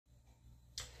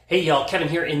Hey y'all, Kevin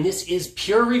here, and this is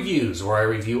Purereviews, where I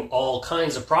review all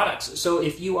kinds of products. So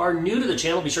if you are new to the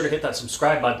channel, be sure to hit that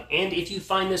subscribe button, and if you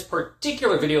find this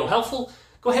particular video helpful,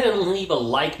 go ahead and leave a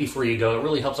like before you go. It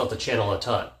really helps out the channel a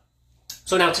ton.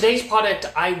 So now today's product,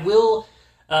 I will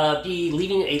be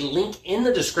leaving a link in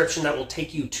the description that will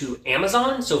take you to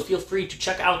Amazon, so feel free to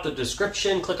check out the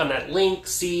description, click on that link,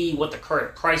 see what the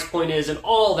current price point is, and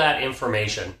all that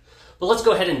information. But let's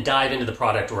go ahead and dive into the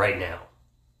product right now.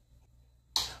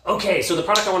 Okay, so the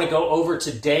product I want to go over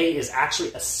today is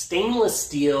actually a stainless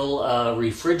steel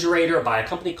refrigerator by a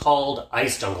company called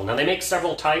IceJungle. Now they make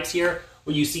several types here.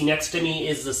 What you see next to me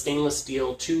is the stainless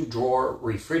steel 2-drawer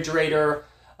refrigerator.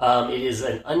 It is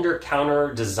an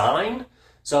Undercounter design.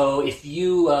 So if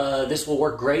you, this will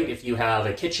work great if you have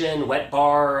a kitchen, wet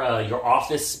bar, your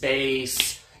office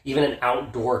space, even an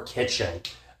outdoor kitchen.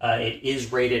 It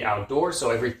is rated outdoor, so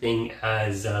everything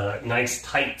has nice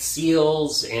tight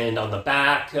seals, and on the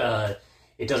back,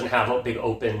 it doesn't have big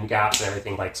open gaps and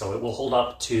everything so it will hold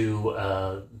up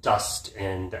to dust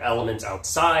and elements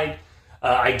outside.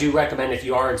 I do recommend if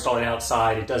you are installing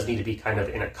outside, it does need to be kind of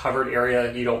in a covered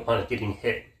area. You don't want it getting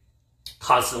hit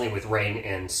constantly with rain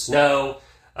and snow,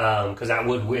 because that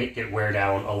would get wear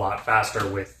down a lot faster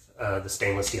with the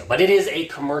stainless steel. But it is a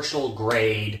commercial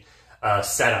grade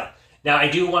setup. Now,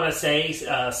 I do want to say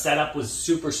setup was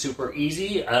super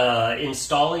easy.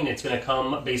 Installing, it's going to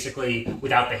come basically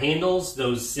without the handles.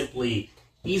 Those simply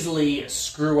easily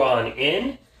screw on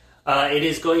in. It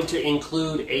is going to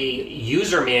include a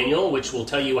user manual, which will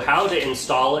tell you how to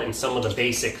install it and some of the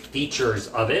basic features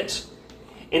of it.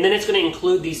 And then it's going to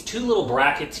include these two little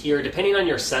brackets here. Depending on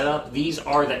your setup, these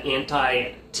are the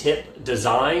anti-tip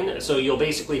design. So you'll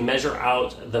basically measure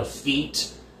out the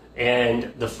feet,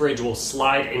 and the fridge will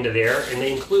slide into there, and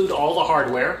they include all the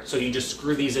hardware, so you just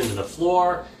screw these into the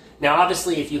floor. Now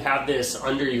obviously if you have this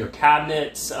under your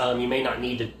cabinets, you may not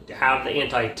need to have the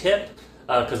anti-tip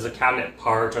because the cabinet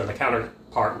part or the counter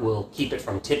part will keep it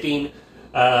from tipping,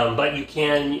 but you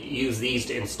can use these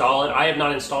to install it. I have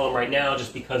not installed them right now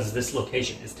just because this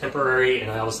location is temporary,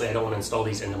 and obviously I don't want to install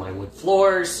these into my wood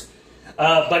floors.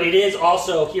 But it is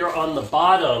also here on the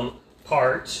bottom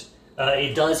part,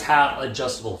 it does have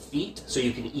adjustable feet, so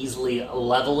you can easily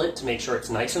level it to make sure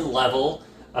it's nice and level.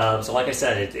 So like I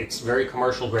said, it's very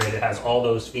commercial grade. It has all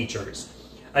those features.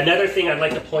 Another thing I'd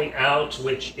like to point out,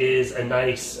 which is a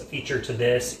nice feature to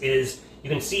this, is you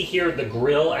can see here the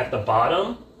grill at the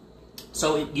bottom.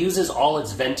 So it uses all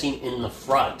its venting in the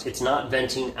front. It's not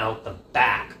venting out the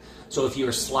back. So if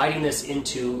you're sliding this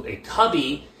into a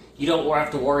cubby, you don't have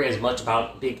to worry as much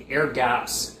about big air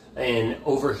gaps and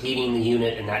overheating the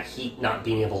unit and that heat not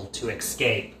being able to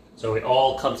escape. So it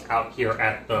all comes out here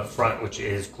at the front, which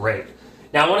is great.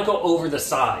 Now I want to go over the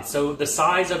size. So the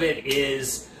size of it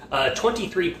is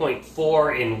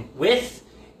 23.4 in width.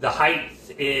 The height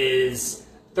is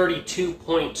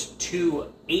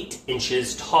 32.28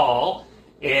 inches tall,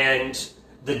 and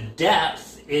the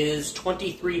depth is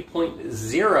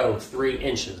 23.03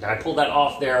 inches. Now I pulled that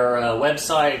off their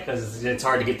website because it's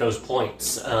hard to get those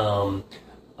points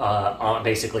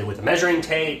basically with the measuring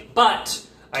tape, but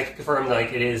I confirmed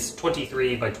it is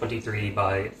 23 by 23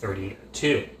 by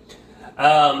 32.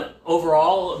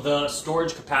 Overall, the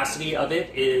storage capacity of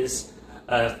it is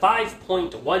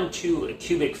 5.12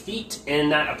 cubic feet,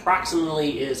 and that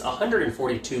approximately is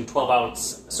 142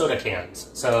 12-ounce soda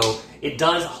cans. So it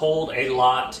does hold a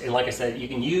lot, and like I said, you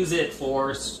can use it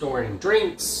for storing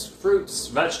drinks, fruits,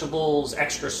 vegetables,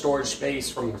 extra storage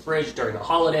space from your fridge during the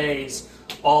holidays,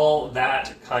 all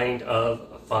that kind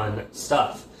of fun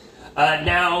stuff.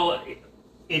 Now,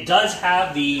 it does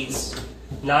have these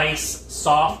nice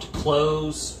soft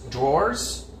close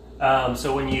drawers.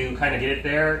 So when you kind of get it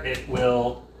there, it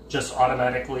will just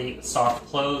automatically soft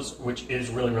close, which is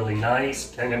really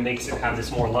nice. Kind of makes it have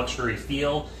this more luxury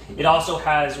feel. It also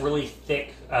has really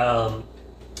thick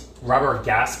rubber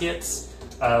gaskets,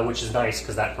 which is nice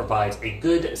because that provides a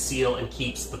good seal and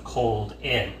keeps the cold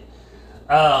in.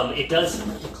 It does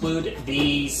include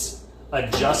these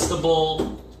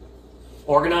adjustable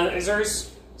organizers.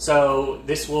 So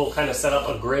this will kind of set up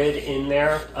a grid in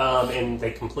there, and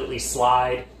they completely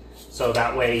slide. So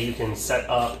that way you can set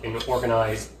up and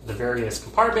organize the various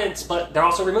compartments, but they're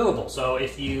also removable. So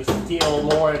if you feel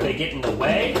more they get in the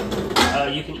way,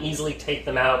 you can easily take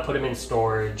them out, put them in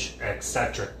storage,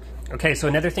 etc. Okay, so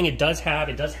another thing it does have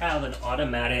an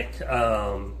automatic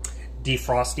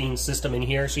defrosting system in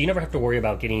here, so you never have to worry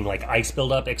about getting ice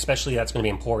buildup. Especially that's going to be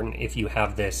important if you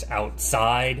have this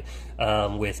outside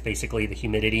with basically the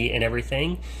humidity and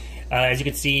everything. As you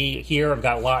can see here, I've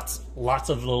got lots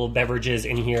of little beverages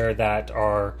in here that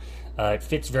are It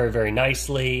fits very, very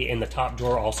nicely, and the top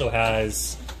drawer also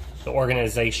has the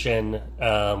organization,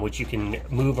 which you can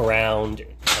move around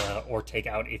or take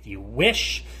out if you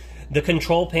wish. The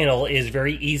control panel is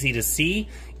very easy to see.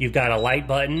 You've got a light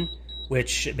button,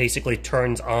 which basically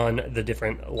turns on the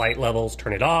different light levels,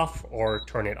 turn it off or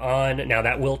turn it on. Now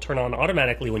that will turn on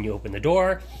automatically when you open the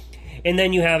door. And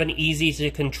then you have an easy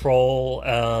to control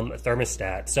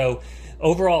thermostat. So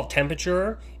overall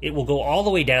temperature, it will go all the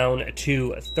way down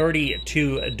to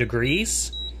 32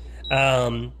 degrees.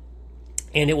 And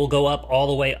it will go up all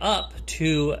the way up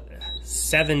to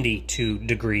 72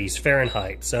 degrees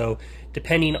Fahrenheit. So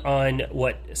depending on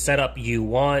what setup you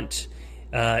want,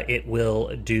 it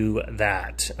will do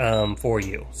that for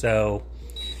you. So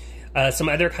some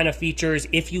other kind of features,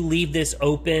 if you leave this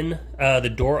open,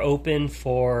 the door open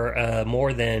for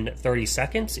more than 30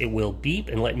 seconds, it will beep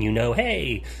and letting you know,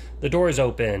 hey, the door is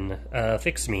open,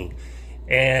 fix me.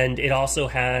 And it also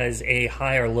has a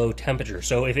high or low temperature.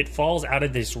 So if it falls out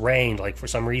of this range, like for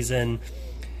some reason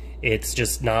it's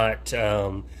just not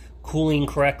cooling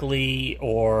correctly,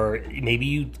 or maybe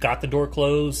you got the door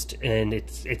closed and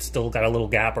it's still got a little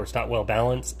gap, or it's not well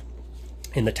balanced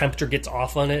and the temperature gets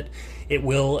off on it, it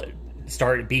will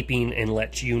start beeping and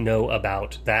let you know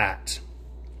about that.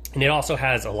 And it also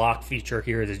has a lock feature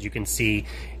here, as you can see,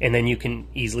 and then you can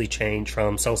easily change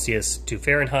from Celsius to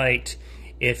Fahrenheit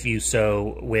if you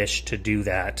so wish to do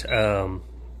that.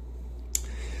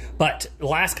 But the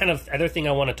last kind of other thing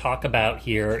I want to talk about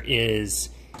here is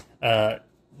the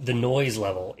noise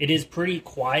level. It is pretty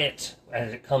quiet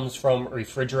as it comes from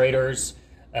refrigerators.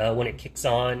 When it kicks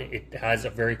on, it has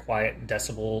a very quiet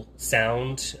decibel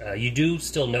sound. You do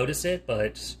still notice it,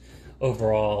 but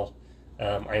overall,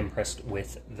 I'm impressed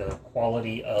with the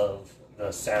quality of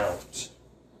the sound.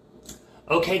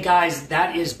 Okay guys,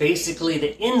 that is basically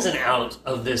the ins and outs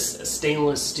of this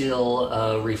stainless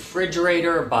steel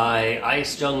refrigerator by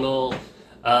IceJungle.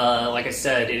 Like I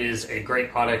said, it is a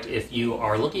great product if you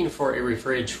are looking for a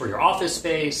fridge for your office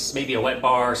space, maybe a wet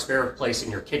bar, spare place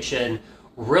in your kitchen.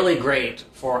 Really great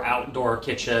for outdoor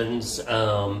kitchens.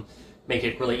 Make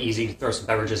it really easy to throw some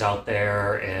beverages out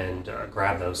there and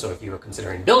grab those. So if you are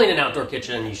considering building an outdoor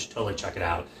kitchen, you should totally check it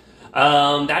out.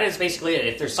 That is basically it.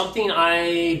 If there's something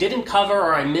I didn't cover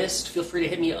or I missed, feel free to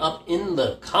hit me up in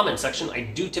the comment section. I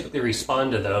do typically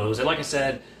respond to those. And like I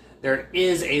said, there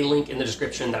is a link in the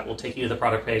description that will take you to the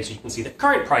product page so you can see the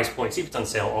current price point, see if it's on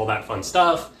sale, all that fun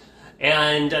stuff.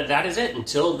 And that is it.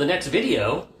 Until the next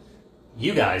video,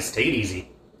 you guys take it easy.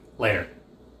 Later.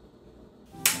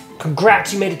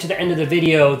 Congrats, you made it to the end of the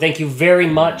video. Thank you very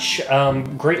much.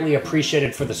 Greatly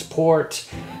appreciated for the support.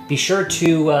 Be sure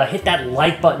to hit that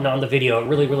like button on the video. It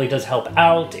really, really does help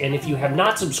out. And if you have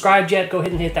not subscribed yet, go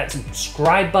ahead and hit that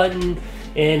subscribe button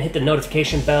and hit the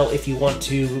notification bell if you want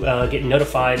to get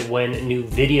notified when new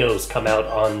videos come out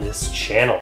on this channel.